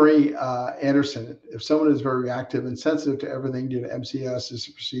 Gina Marie Anderson, if someone is very reactive and sensitive to everything due to MCS, is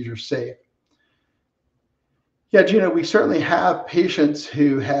the procedure safe? Yeah, Gina, we certainly have patients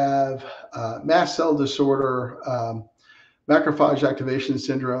who have mast cell disorder, macrophage activation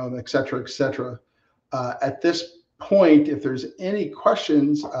syndrome, et cetera, et cetera. At this point, if there's any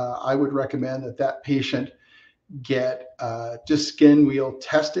questions, I would recommend that patient get just skin wheel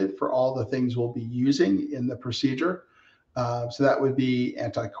tested for all the things we'll be using in the procedure. So that would be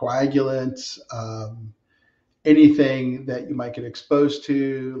anticoagulants, anything that you might get exposed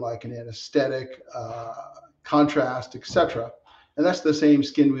to, like an anesthetic, contrast, etc. And that's the same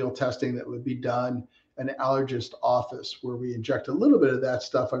skin wheel testing that would be done in an allergist office, where we inject a little bit of that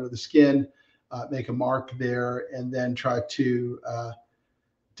stuff under the skin, make a mark there, and then try to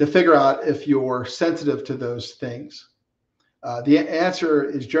figure out if you're sensitive to those things. The answer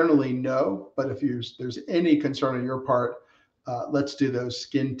is generally no, but if there's any concern on your part, let's do those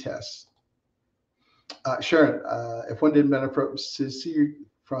skin tests. Sharon, if one didn't benefit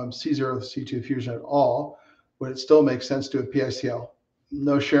from C0 to C2 fusion at all, would it still make sense to do a PICL?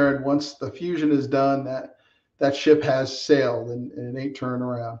 No, Sharon, once the fusion is done, that ship has sailed and it ain't turning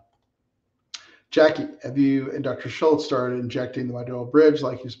around. Jackie, have you and Dr. Schultz started injecting the mydural bridge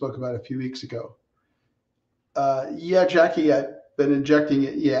like you spoke about a few weeks ago? Yeah, Jackie, I've been injecting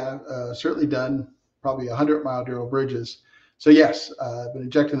it. Yeah, certainly done probably 100 mydural bridges. So yes, I've been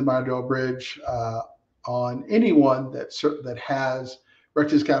injecting the mydural bridge on anyone that has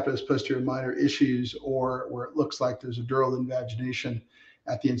rectus capitis posterior minor issues, or where it looks like there's a dural invagination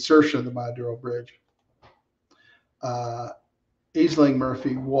at the insertion of the mydural bridge. Aisling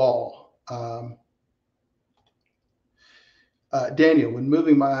Murphy Wall. Daniel, when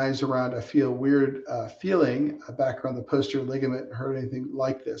moving my eyes around, I feel weird feeling back around the posterior ligament. Heard anything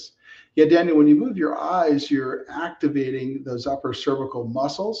like this? Yeah, Daniel, when you move your eyes, you're activating those upper cervical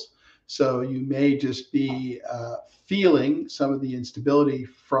muscles. So you may just be feeling some of the instability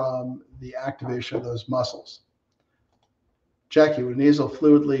from the activation of those muscles. Jackie, would a nasal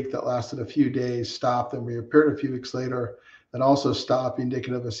fluid leak that lasted a few days stop, then reappeared a few weeks later, then also stop,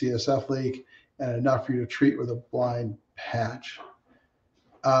 indicative of a CSF leak, and enough for you to treat with a blind patch?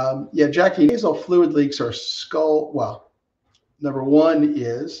 Yeah, Jackie, nasal fluid leaks are skull. Well, number one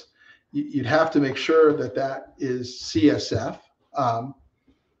is you'd have to make sure that that is CSF. Um,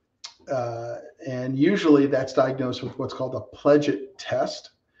 and usually that's diagnosed with what's called a Pledget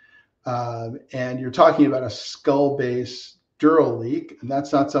test. And you're talking about a skull base dural leak, and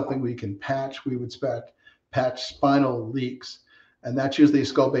that's not something we can patch. We would patch spinal leaks, and that's usually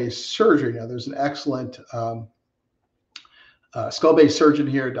skull base surgery. Now, there's an excellent skull base surgeon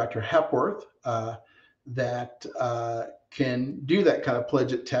here, Dr. Hepworth, that can do that kind of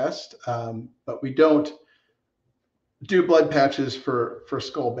Pledget test, but we don't do blood patches for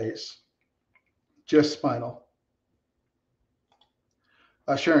skull base, just spinal.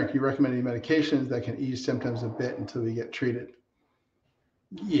 Sharon, can you recommend any medications that can ease symptoms a bit until we get treated?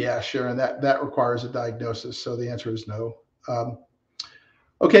 Yeah, Sharon, that requires a diagnosis. So the answer is no.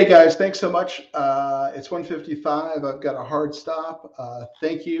 Okay, guys, thanks so much. It's 1:55. I've got a hard stop.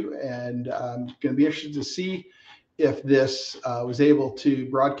 Thank you. And I'm going to be interested to see if this was able to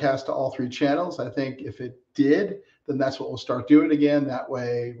broadcast to all 3 channels. I think if it did, then that's what we'll start doing again. That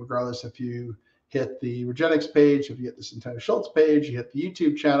way, regardless if you hit the Regenix page, if you hit the Centeno Schultz page, you hit the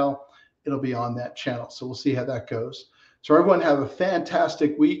YouTube channel, it'll be on that channel. So we'll see how that goes. So everyone have a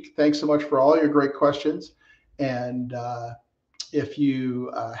fantastic week. Thanks so much for all your great questions. And if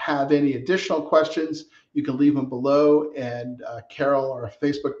you have any additional questions, you can leave them below, and Carol, our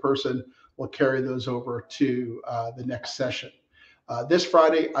Facebook person, will carry those over to the next session. This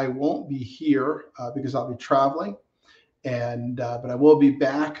Friday, I won't be here because I'll be traveling, but I will be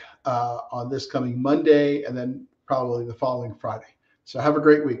back on this coming Monday and then probably the following Friday. So have a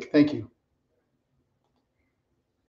great week. Thank you.